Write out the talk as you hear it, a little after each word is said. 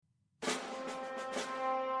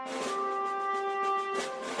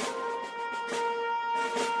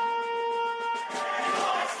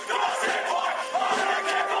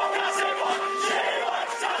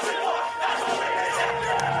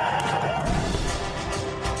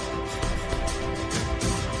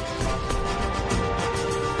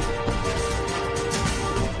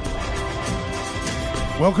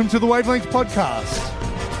Welcome to the Wavelength Podcast,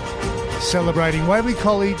 celebrating Waverley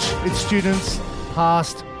College, its students,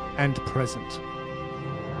 past and present.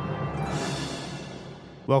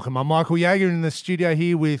 Welcome, I'm Michael Yeager in the studio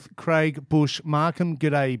here with Craig Bush Markham.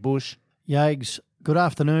 G'day, Bush. Yags, good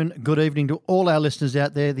afternoon, good evening to all our listeners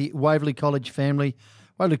out there, the Waverley College family,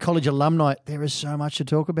 Waverley College alumni. There is so much to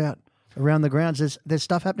talk about around the grounds. There's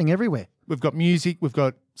stuff happening everywhere. We've got music, we've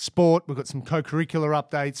got sport, we've got some co-curricular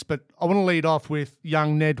updates, but I want to lead off with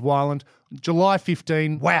young Ned Weiland. July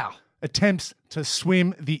 15, wow, attempts to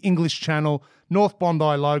swim the English Channel, North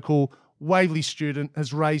Bondi local, Waverley student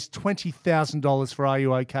has raised $20,000 for Are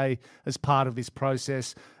You OK as part of this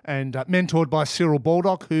process, and mentored by Cyril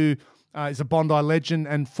Baldock, who is a Bondi legend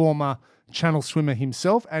and former Channel swimmer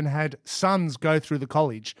himself, and had sons go through the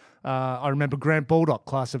college. I remember Grant Baldock,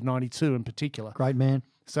 class of 92 in particular. Great man.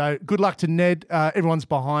 So good luck to Ned. Everyone's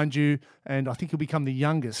behind you, and I think he'll become the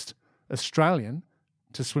youngest Australian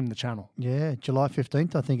to swim the Channel. Yeah, July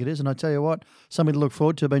 15th, I think it is. And I tell you what, something to look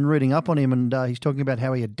forward to. I've been reading up on him, and he's talking about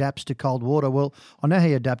how he adapts to cold water. Well, I know how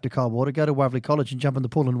you adapt to cold water. Go to Waverley College and jump in the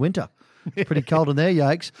pool in winter. It's pretty cold in there,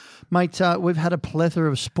 Yakes. Mate, we've had a plethora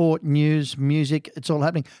of sport, news, music. It's all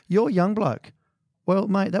happening. You're a young bloke. Well,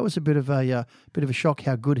 mate, that was a bit of a shock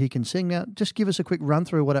how good he can sing. Now, just give us a quick run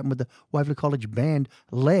through what happened with the Waverley College band,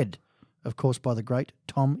 led, of course, by the great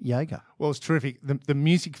Tom Yeager. Well, it's terrific. The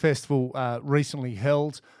music festival recently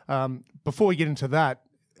held. Before we get into that,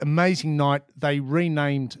 amazing night. They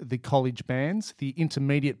renamed the college bands. The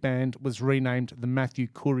intermediate band was renamed the Matthew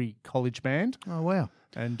Curry College Band. Oh, wow.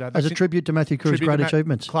 And as a tribute to Matthew Curry's great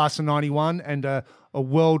achievements. Class of 91, and a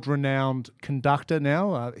world-renowned conductor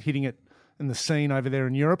now, hitting it in the scene over there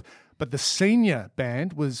in Europe. But the senior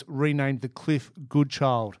band was renamed the Cliff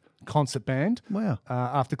Goodchild Concert Band. Wow.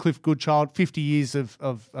 After Cliff Goodchild, 50 years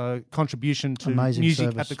of contribution to amazing music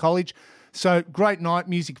service at the college. So great night,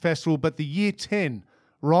 music festival. But the Year 10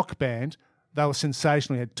 rock band, they were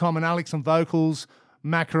sensational. You had Tom and Alex on vocals,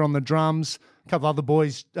 Macca on the drums, a couple other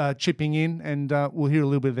boys chipping in, and we'll hear a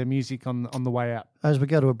little bit of their music on the way out. As we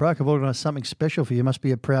go to a break, I've organised something special for you. You must be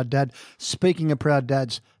a proud dad. Speaking of proud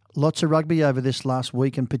dads, lots of rugby over this last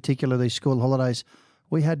week, in particular these school holidays.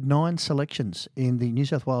 We had 9 selections in the New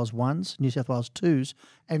South Wales 1s, New South Wales 2s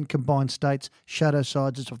and combined states shadow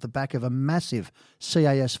sides. It's off the back of a massive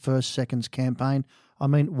CAS first seconds campaign. I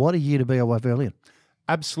mean, what a year to be a Waverlian.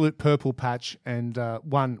 Absolute purple patch, and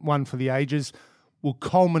one for the ages. Will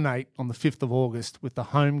culminate on the 5th of August with the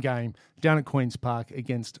home game down at Queen's Park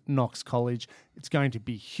against Knox College. It's going to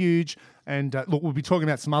be huge. And look, we'll be talking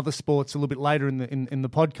about some other sports a little bit later in the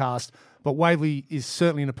podcast, but Waverley is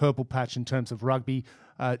certainly in a purple patch in terms of rugby.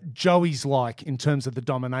 Joey's like in terms of the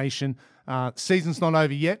domination. Season's not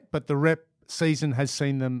over yet, but the rep season has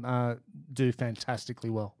seen them do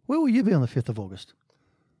fantastically well. Where will you be on the 5th of August?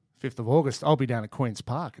 5th of August, I'll be down at Queen's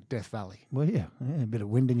Park at Death Valley. Well, yeah, a bit of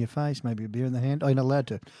wind in your face, maybe a beer in the hand. Oh, you're not allowed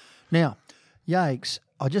to. Now, Yakes,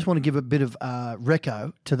 I just want to give a bit of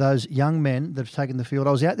reco to those young men that have taken the field.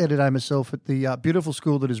 I was out there today myself at the beautiful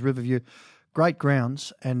school that is Riverview. Great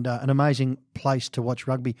grounds and an amazing place to watch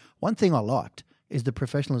rugby. One thing I liked is the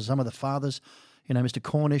professionalism. Some of the fathers, you know, Mr.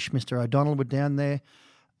 Cornish, Mr. O'Donnell were down there.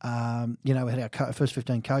 We had our first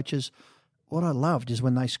 15 coaches. What I loved is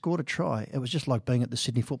when they scored a try, it was just like being at the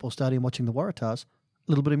Sydney Football Stadium watching the Waratahs.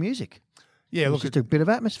 A little bit of music. Yeah, look, just a bit of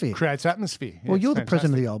atmosphere. Creates atmosphere. Yeah, well, you're the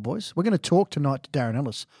president of the Old Boys. We're going to talk tonight to Darren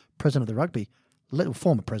Ellis, president of the rugby,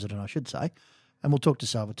 former president, I should say, and we'll talk to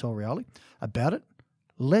Salvatore Rioli about it.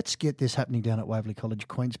 Let's get this happening down at Waverley College,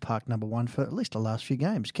 Queen's Park, number 1 for at least the last few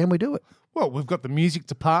games. Can we do it? Well, we've got the music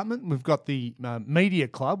department, we've got the media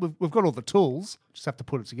club, we've got all the tools. Just have to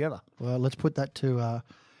put it together. Well, let's put that to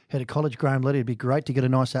head of college, Graham Letty. It'd be great to get a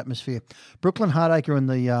nice atmosphere. Brooklyn Hardacre in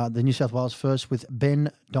the New South Wales first with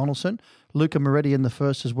Ben Donaldson, Luca Moretti in the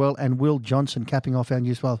first as well, and Will Johnson capping off our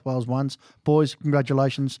New South Wales 1s. Boys,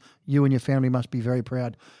 congratulations. You and your family must be very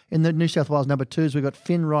proud. In the New South Wales number 2s, we've got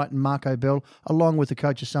Finn Wright and Marco Bell, along with the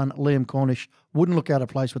coach's son, Liam Cornish. Wouldn't look out of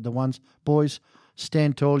place with the 1s. Boys,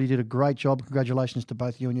 stand tall. You did a great job. Congratulations to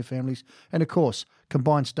both you and your families. And, of course,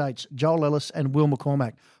 combined states, Joel Ellis and Will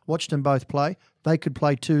McCormack. Watched them both play. They could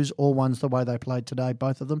play 2s or 1s the way they played today,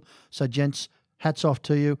 both of them. So, gents, hats off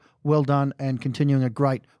to you. Well done, and continuing a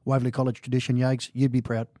great Waverley College tradition, Yags. You'd be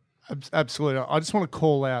proud. Absolutely. I just want to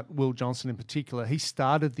call out Will Johnson in particular. He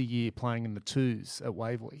started the year playing in the 2s at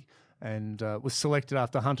Waverley and was selected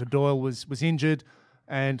after Hunter Doyle was injured,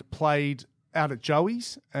 and played out at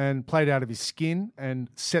Joey's and played out of his skin and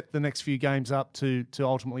set the next few games up to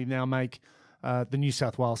ultimately now make the New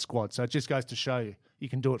South Wales squad. So it just goes to show you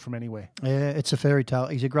can do it from anywhere. Yeah, it's a fairy tale.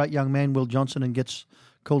 He's a great young man, Will Johnson, and gets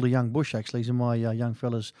called a young bush, actually. He's in my young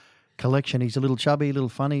fella's collection. He's a little chubby, a little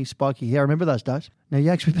funny, spiky hair. I remember those days. Now,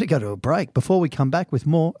 Yags, we better go to a break before we come back with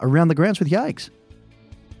more Around the Grounds with Yags.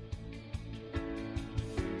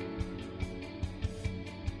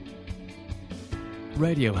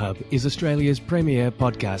 Radio Hub is Australia's premier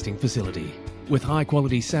podcasting facility. With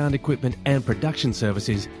high-quality sound equipment and production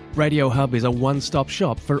services, Radio Hub is a one-stop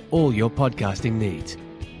shop for all your podcasting needs.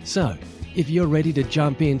 So, if you're ready to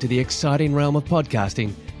jump into the exciting realm of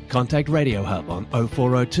podcasting, contact Radio Hub on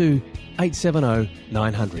 0402 870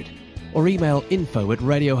 900 or email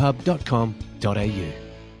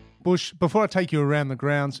info@radiohub.com.au. Bush, before I take you around the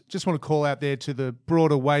grounds, just want to call out there to the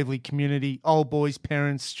broader Waverley community, old boys,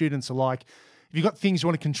 parents, students alike. If you've got things you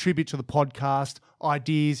want to contribute to the podcast,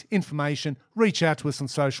 ideas, information, reach out to us on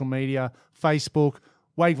social media, Facebook,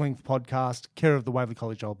 Wavelength Podcast, care of the Waverley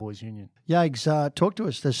College Old Boys Union. Yags, talk to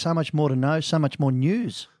us. There's so much more to know, so much more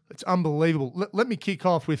news. It's unbelievable. Let me kick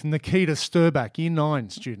off with Nikita Sturbach, Year 9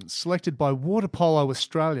 student, selected by Water Polo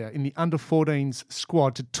Australia in the under-14s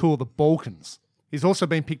squad to tour the Balkans. He's also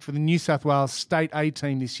been picked for the New South Wales State A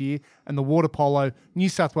team this year and the Water Polo New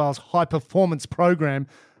South Wales High Performance Program.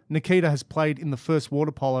 Nikita has played in the first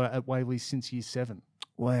water polo at Waverley since Year 7.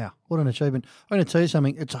 Wow, what an achievement. I'm going to tell you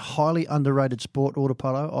something. It's a highly underrated sport, water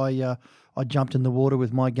polo. I jumped in the water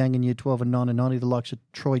with my gang in Year 12 and 9 and 90, the likes of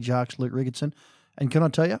Troy Jarks, Luke Rigertson. And can I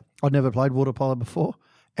tell you, I'd never played water polo before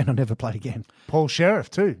and I never played again. Paul Sheriff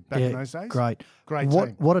too, back in those days. Great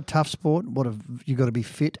team. What a tough sport. You've got to be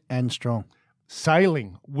fit and strong.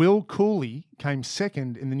 Sailing. Will Cooley came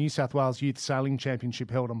second in the New South Wales Youth Sailing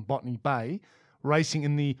Championship held on Botany Bay, racing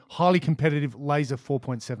in the highly competitive Laser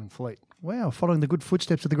 4.7 fleet. Wow, following the good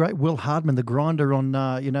footsteps of the great Will Hardman, the grinder on,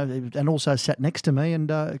 and also sat next to me. And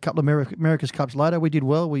a couple of America's Cups later, we did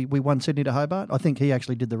well. We won Sydney to Hobart. I think he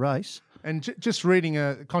actually did the race. And just reading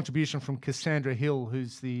a contribution from Cassandra Hill,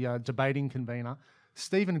 who's the debating convener,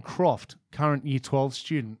 Stephen Croft, current Year 12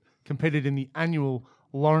 student, competed in the annual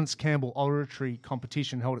Lawrence Campbell Oratory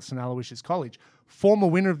competition held at St Aloysius College. Former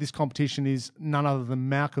winner of this competition is none other than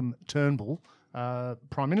Malcolm Turnbull,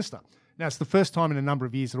 Prime Minister. Now, it's the first time in a number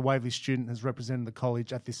of years that a Waverley student has represented the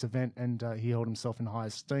college at this event, and he held himself in high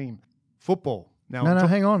esteem. Football. Now,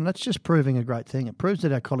 hang on. That's just proving a great thing. It proves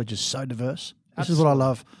that our college is so diverse. This is what I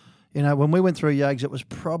love. You know, when we went through Yags, it was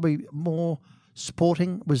probably more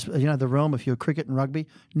sporting, was, the realm of your cricket and rugby.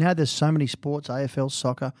 Now there's so many sports, AFL,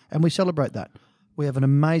 soccer, and we celebrate that. We have an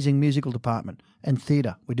amazing musical department and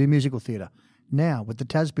theatre. We do musical theatre. Now, with the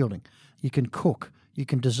Tas building, you can cook, you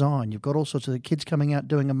can design. You've got all sorts of kids coming out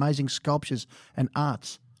doing amazing sculptures and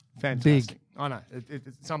arts. Fantastic. Big. I know.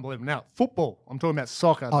 It's unbelievable. Now, football. I'm talking about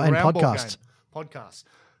soccer. Oh, and podcasts. Podcast.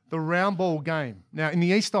 The round ball game. Now, in the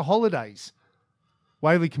Easter holidays,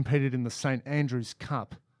 Waverley competed in the St Andrews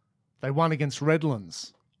Cup. They won against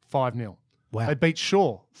Redlands 5-0. Wow. They beat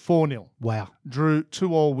Shaw 4-0. Wow. Drew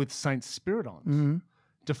 2-2 with St Spiridons. Mm-hmm.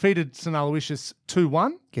 Defeated St Aloysius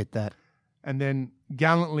 2-1. Get that. And then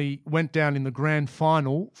gallantly went down in the grand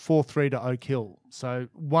final 4-3 to Oak Hill. So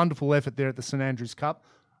wonderful effort there at the St Andrews Cup.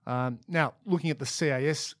 Now, looking at the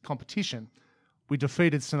CAS competition, we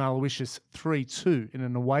defeated St Aloysius 3-2 in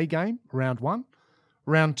an away game, round 1.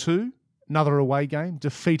 Round 2, another away game,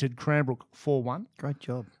 defeated Cranbrook 4-1. Great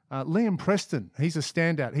job. Liam Preston, he's a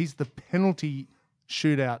standout. He's the penalty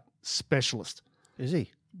shootout specialist. Is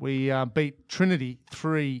he? We beat Trinity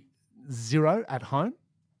 3-0 at home.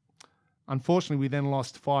 Unfortunately, we then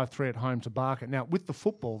lost 5-3 at home to Barker. Now, with the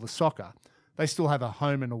football, the soccer, they still have a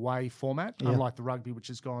home and away format, unlike the rugby, which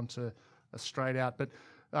has gone to a straight out. But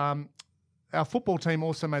our football team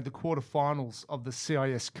also made the quarterfinals of the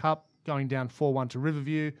CIS Cup, going down 4-1 to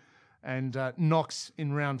Riverview. And Knox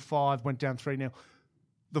in round 5 went down 3-0.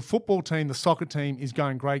 The football team, the soccer team, is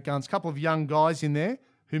going great guns. A couple of young guys in there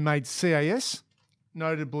who made CAS,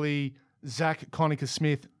 notably Zach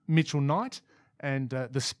Conica-Smith, Mitchell Knight, and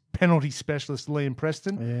the penalty specialist Liam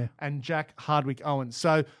Preston, and Jack Hardwick-Owen.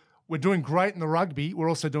 So we're doing great in the rugby. We're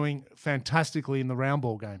also doing fantastically in the round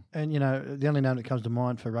ball game. And, the only name that comes to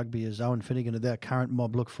mind for rugby is Owen Finnegan, of our current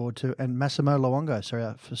mob look forward to, and Massimo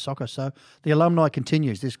Luongo, for soccer. So the alumni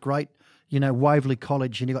continues, this great, Waverley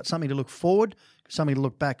College, and you've got something to look forward, something to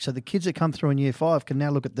look back. So the kids that come through in Year 5 can now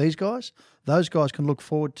look at these guys. Those guys can look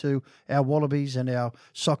forward to our Wallabies and our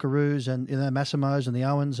Socceroos and Massimos and the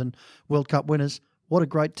Owens and World Cup winners. What a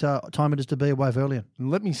great time it is to be a Waverlian.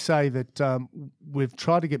 Let me say that we've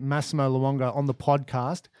tried to get Massimo Luongo on the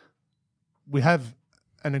podcast. We have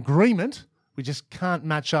an agreement. We just can't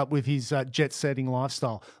match up with his jet-setting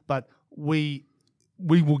lifestyle. But we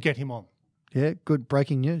will get him on. Yeah, good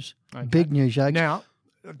breaking news. Okay. Big news, Yags. Now,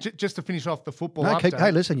 just to finish off the football No, update.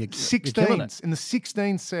 hey, listen, you're killing it. In the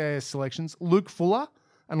 16 CAS selections, Luke Fuller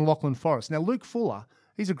and Lachlan Forrest. Now, Luke Fuller,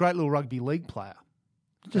 he's a great little rugby league player.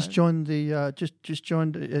 Just joined the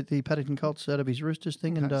joined the Paddington Colts out of his Roosters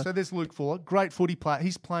thing, and So there's Luke Fuller, great footy player.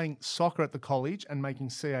 He's playing soccer at the college and making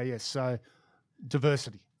CAS. So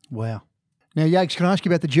diversity. wow. Now, Yags, can I ask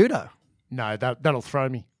you about the judo? No, that'll throw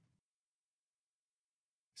me.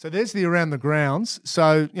 So there's the around the grounds.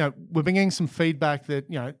 So, we've been getting some feedback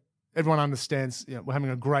that, everyone understands, we're having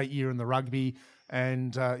a great year in the rugby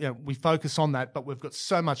and, we focus on that, but we've got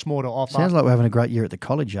so much more to offer. Sounds like we're having a great year at the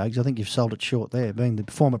college, Yags. I think you've sold it short there, being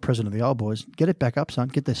the former president of the Old Boys. Get it back up, son.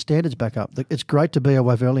 Get the standards back up. It's great to be a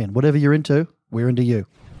Waverlian. Whatever you're into, we're into you.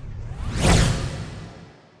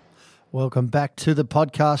 Welcome back to the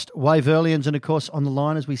podcast, Waverlians, and of course on the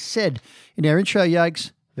line, as we said in our intro,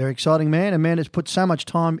 Yags, very exciting man, a man that's put so much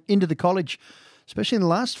time into the college, especially in the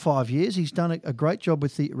last 5 years. He's done a great job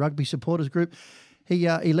with the Rugby Supporters Group. He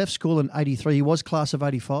left school in 83. He was class of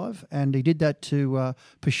 85, and he did that to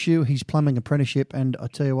pursue his plumbing apprenticeship. And I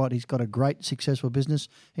tell you what, he's got a great, successful business.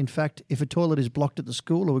 In fact, if a toilet is blocked at the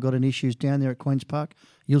school or we've got any issues down there at Queen's Park,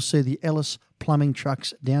 you'll see the Ellis plumbing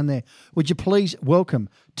trucks down there. Would you please welcome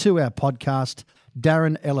to our podcast,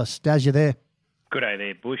 Darren Ellis. Daz, you there? Good day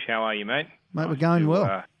there, Bush. How are you, mate? Mate, we're going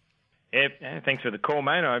well. Thanks for the call,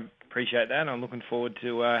 mate. I appreciate that. I'm looking forward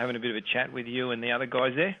to having a bit of a chat with you and the other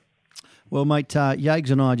guys there. Well, mate, Yags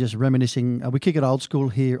and I are just reminiscing. We kick it old school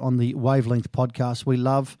here on the Wavelength podcast. We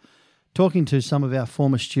love talking to some of our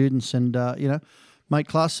former students and, mate,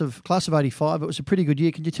 class of 85, it was a pretty good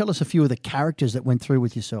year. Can you tell us a few of the characters that went through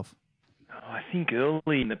with yourself? I think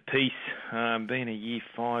early in the piece, being a Year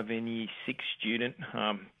 5 and Year 6 student,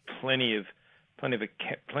 plenty of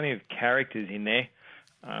characters in there.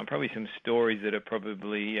 Probably some stories that are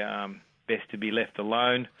probably best to be left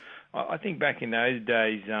alone. I think back in those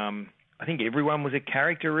days, I think everyone was a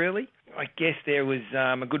character, really. I guess there was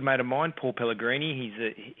a good mate of mine, Paul Pellegrini.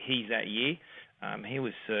 He's that year. He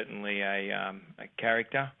was certainly a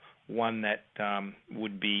character, one that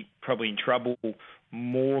would be probably in trouble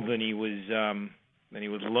more than he was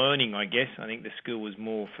learning, I guess. I think the school was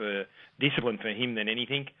more for discipline for him than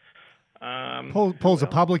anything. Paul's a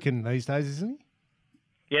publican these days, isn't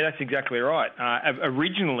he? Yeah, that's exactly right.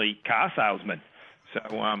 Originally car salesman. So,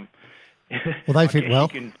 well, they fit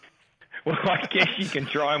well. I guess you can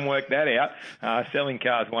try and work that out. Selling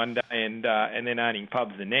cars one day and then owning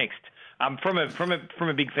pubs the next. From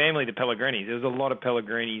a big family, the Pellegrinis. There was a lot of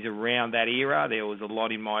Pellegrinis around that era. There was a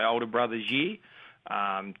lot in my older brother's year,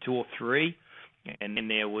 2 or 3, and then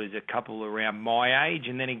there was a couple around my age,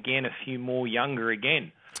 and then again a few more younger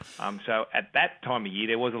again. So at that time of year,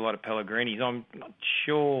 there was a lot of Pellegrinis. I'm not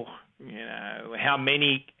sure, how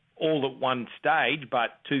many all at one stage,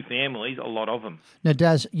 but 2 families, a lot of them. Now,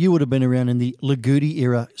 Daz, you would have been around in the Lagudi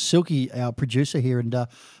era. Silky, our producer here, and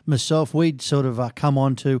myself, we'd sort of come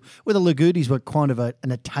on to, where the Lagudis were kind of an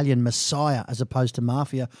Italian messiah as opposed to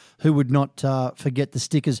mafia, who would not forget the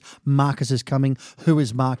stickers, Marcus is coming, who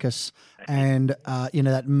is Marcus, and,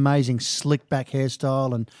 that amazing slick back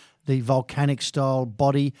hairstyle and the volcanic style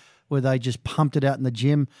body where they just pumped it out in the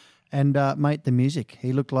gym. And, mate, the music,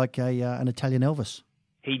 he looked like an Italian Elvis.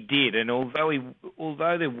 He did, and although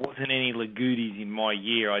there wasn't any Lagudis in my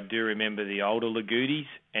year, I do remember the older Lagudis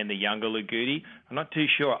and the younger Lagudi. I'm not too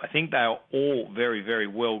sure. I think they are all very, very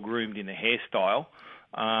well groomed in the hairstyle.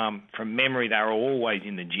 From memory, they were always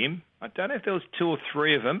in the gym. I don't know if there was 2 or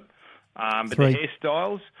 3 of them, but 3. The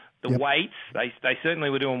hairstyles, the weights, they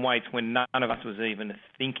certainly were doing weights when none of us was even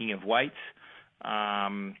thinking of weights.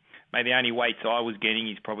 Maybe the only weights I was getting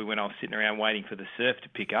is probably when I was sitting around waiting for the surf to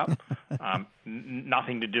pick up.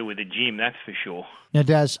 Nothing to do with the gym, that's for sure. Now,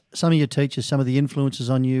 Daz, some of your teachers, some of the influences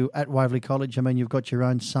on you at Waverley College, I mean, you've got your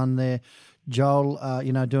own son there, Joel,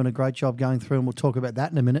 doing a great job going through, and we'll talk about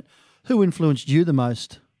that in a minute. Who influenced you the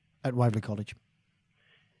most at Waverley College?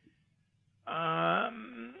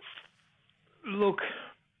 Look,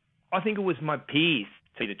 I think it was my peers,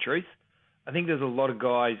 to tell you the truth. I think there's a lot of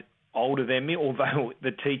guys older than me, although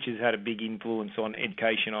the teachers had a big influence on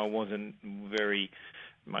education. I wasn't very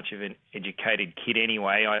much of an educated kid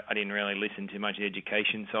anyway. I didn't really listen to much of the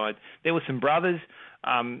education side. There were some brothers,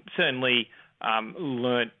 certainly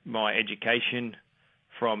learnt my education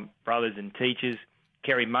from brothers and teachers.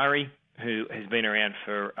 Kerry Murray, who has been around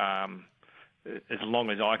for as long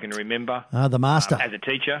as I can remember. The master. As a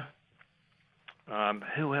teacher.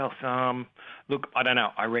 Who else? Look, I don't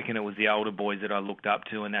know. I reckon it was the older boys that I looked up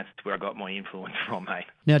to, and that's where I got my influence from, mate.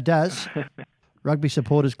 Now, Daz, Rugby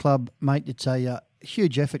Supporters Club, mate, it's a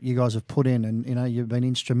huge effort you guys have put in, and, you've been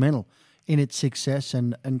instrumental in its success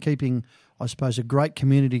and keeping, I suppose, a great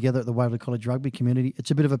community together at the Waverley College rugby community. It's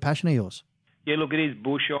a bit of a passion of yours. Yeah, look, it is,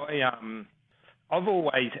 Bush. I've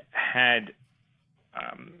always had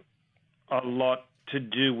a lot to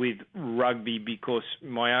do with rugby because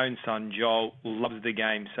my own son, Joel, loves the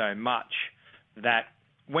game so much that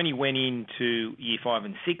when he went into Year 5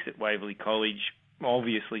 and 6 at Waverley College,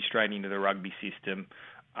 obviously straight into the rugby system.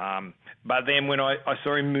 But then when I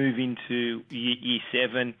saw him move into Year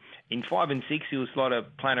 7, in 5 and 6, he was sort of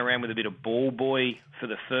playing around with a bit of ball boy for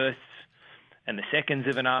the firsts and the seconds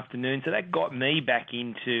of an afternoon. So that got me back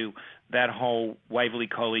into that whole Waverley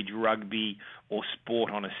College rugby or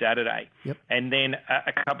sport on a Saturday. Yep. And then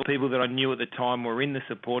a couple of people that I knew at the time were in the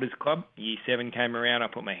supporters club. Year 7 came around, I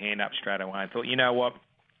put my hand up straight away. I thought, you know what,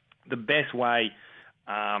 the best way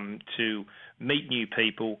to meet new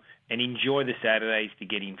people and enjoy the Saturdays to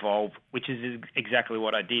get involved, which is exactly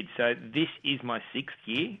what I did. So this is my 6th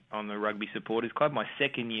year on the Rugby Supporters Club, my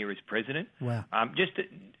 2nd year as president. Wow.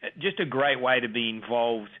 Just a great way to be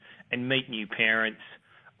involved and meet new parents.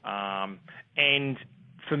 And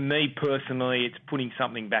for me personally, it's putting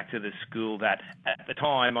something back to the school that at the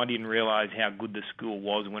time I didn't realise how good the school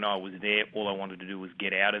was when I was there. All I wanted to do was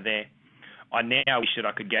get out of there. I now wish that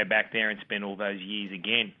I could go back there and spend all those years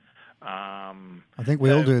again. I think we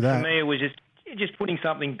all do that. For me, it was just putting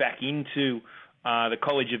something back into the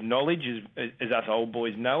College of Knowledge, as us old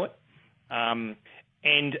boys know it.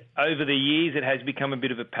 And over the years, it has become a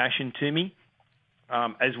bit of a passion to me,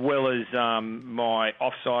 as well as my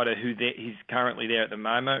offsider, he's currently there at the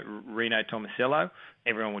moment, Reno Tomasello.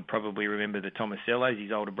 Everyone would probably remember the Tomasellos,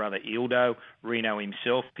 his older brother Ildo, Reno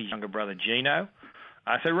himself, his younger brother Gino.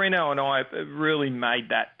 So Reno and I have really made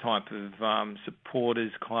that type of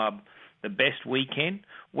supporters club the best we can.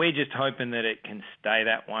 We're just hoping that it can stay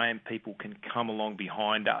that way and people can come along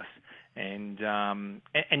behind us and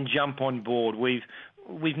jump on board.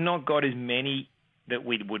 We've not got as many that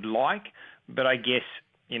we would like, but I guess,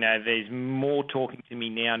 you know, there's more talking to me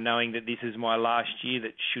now knowing that this is my last year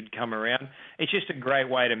that should come around. It's just a great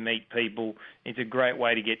way to meet people. It's a great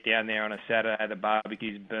way to get down there on a Saturday, the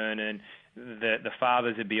barbecue's burning, the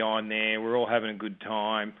fathers are behind there, we're all having a good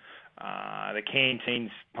time. The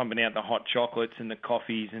canteen's pumping out the hot chocolates and the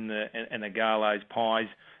coffees and the Garlo's pies.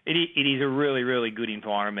 It is a really, really good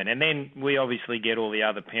environment. And then we obviously get all the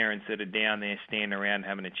other parents that are down there standing around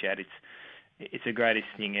having a chat. It's the greatest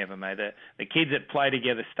thing ever, mate. The kids that play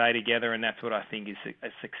together stay together, and that's what I think is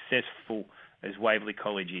as successful as Waverley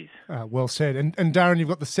College is. Well said. And Darren, you've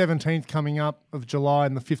got the 17th coming up of July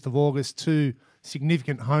and the 5th of August, 2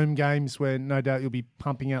 significant home games where no doubt you'll be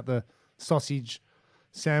pumping out the sausage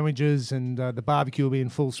sandwiches and the barbecue will be in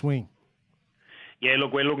full swing. Yeah,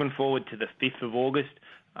 look, we're looking forward to the 5th of August.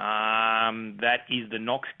 That is the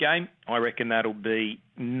Knox game. I reckon that'll be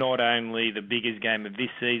not only the biggest game of this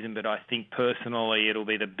season, but I think personally it'll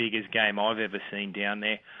be the biggest game I've ever seen down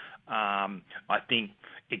there. I think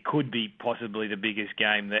it could be possibly the biggest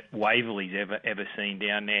game that Waverley's ever seen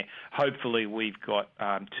down there. Hopefully we've got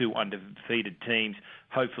 2 undefeated teams.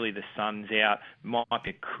 Hopefully the sun's out. Might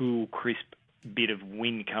be a cool, crisp bit of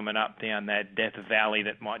wind coming up down that Death Valley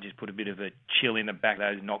that might just put a bit of a chill in the back of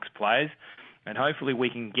those Knox players. And hopefully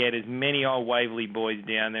we can get as many old Waverley boys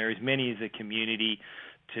down there, as many as the community,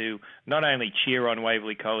 to not only cheer on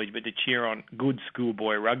Waverley College, but to cheer on good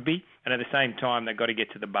schoolboy rugby. And at the same time, they've got to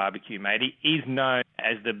get to the barbecue, mate. It is known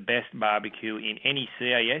as the best barbecue in any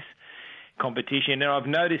CAS competition. And I've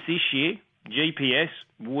noticed this year, GPS,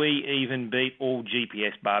 we even beat all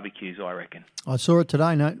GPS barbecues, I reckon. I saw it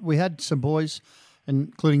today, no. We had some boys,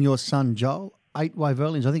 including your son, Joel, 8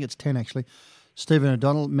 Waverleys, I think it's 10 actually. Stephen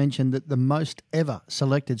O'Donnell mentioned that the most ever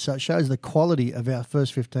selected, so it shows the quality of our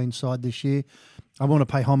first 15 side this year. I want to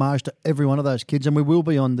pay homage to every one of those kids, and we will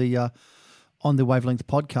be on the Wavelength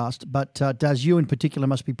podcast. But Daz, you in particular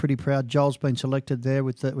must be pretty proud. Joel's been selected there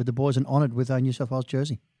with the boys and honoured with a New South Wales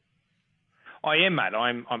jersey. I am, mate.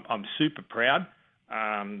 I'm super proud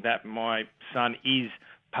that my son is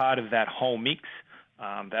part of that whole mix,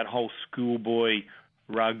 that whole schoolboy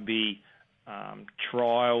rugby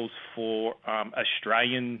trials for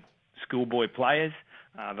Australian schoolboy players.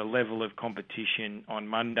 The level of competition on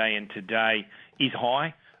Monday and today is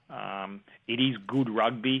high. It is good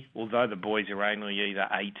rugby, although the boys are only either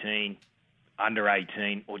 18, under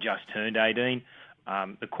 18, or just turned 18.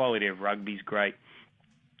 The quality of rugby is great.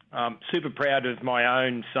 Super proud of my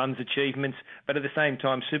own son's achievements, but at the same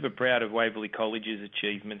time, super proud of Waverley College's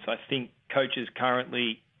achievements. I think coaches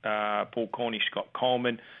currently, Paul Cornish, Scott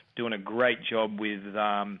Coleman, doing a great job with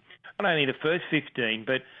not only the first 15,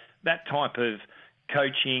 but that type of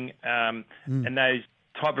coaching and those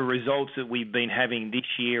type of results that we've been having this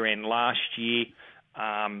year and last year,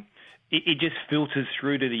 it just filters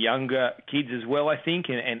through to the younger kids as well, I think,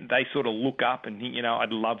 and they sort of look up and think,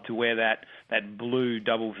 I'd love to wear that blue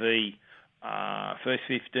double V first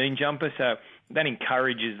 15 jumper. So that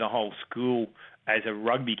encourages the whole school as a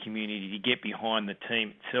rugby community to get behind the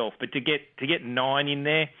team itself. But to get 9 in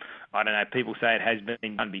there, I don't know, people say it has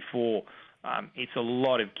been done before. It's a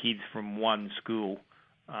lot of kids from one school.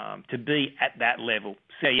 To be at that level,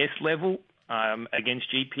 CAS level, against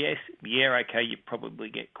GPS, yeah, okay, you probably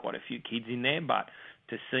get quite a few kids in there, but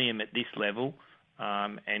to see them at this level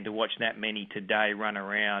and to watch that many today run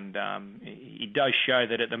around, it does show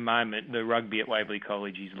that at the moment the rugby at Waverley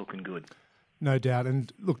College is looking good. No doubt.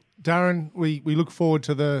 And look, Darren, we look forward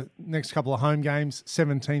to the next couple of home games,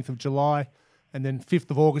 17th of July and then 5th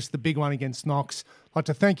of August, the big one against Knox. I'd like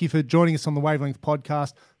to thank you for joining us on the Wavelength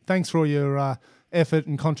podcast. Thanks for all your effort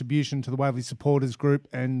and contribution to the Waverley supporters group,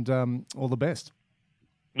 and all the best.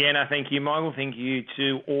 Yeah, no, thank you, Michael. Thank you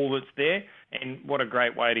to all that's there, and what a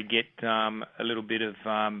great way to get a little bit of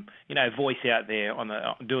voice out there on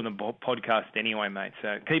doing the podcast anyway, mate.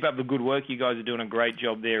 So keep up the good work. You guys are doing a great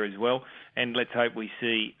job there as well, and let's hope we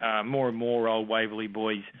see more and more old Waverley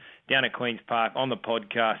boys down at Queen's Park on the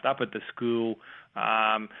podcast, up at the school.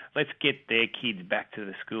 Let's get their kids back to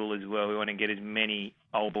the school as well. We want to get as many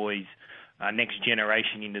old boys, next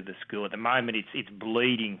generation into the school. At the moment, it's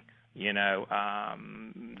bleeding.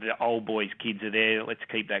 The old boys' kids are there. Let's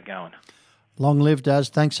keep that going. Long live, Daz.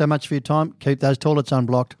 Thanks so much for your time. Keep those toilets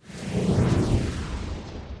unblocked.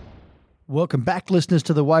 Welcome back, listeners,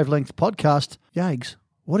 to the Wavelength podcast. Yags,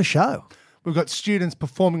 what a show. We've got students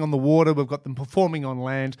performing on the water. We've got them performing on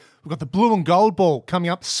land. We've got the Blue and Gold Ball coming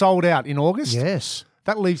up, sold out in August. Yes.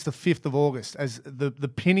 That leaves the 5th of August as the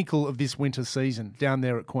pinnacle of this winter season down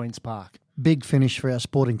there at Queen's Park. Big finish for our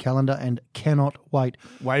sporting calendar and cannot wait.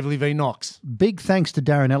 Waverley v Knox. Big thanks to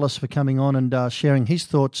Darren Ellis for coming on and sharing his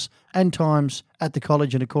thoughts and times at the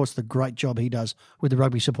college, and of course the great job he does with the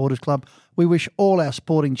Rugby Supporters Club. We wish all our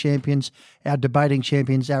sporting champions, our debating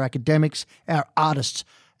champions, our academics, our artists,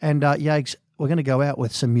 and Yags, we're going to go out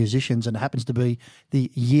with some musicians, and it happens to be the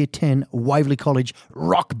Year 10 Waverley College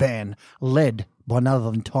rock band led by none other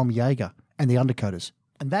than Tom Yeager and the Undercoaters.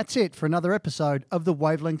 And that's it for another episode of the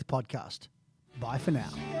Wavelength podcast. Bye for now.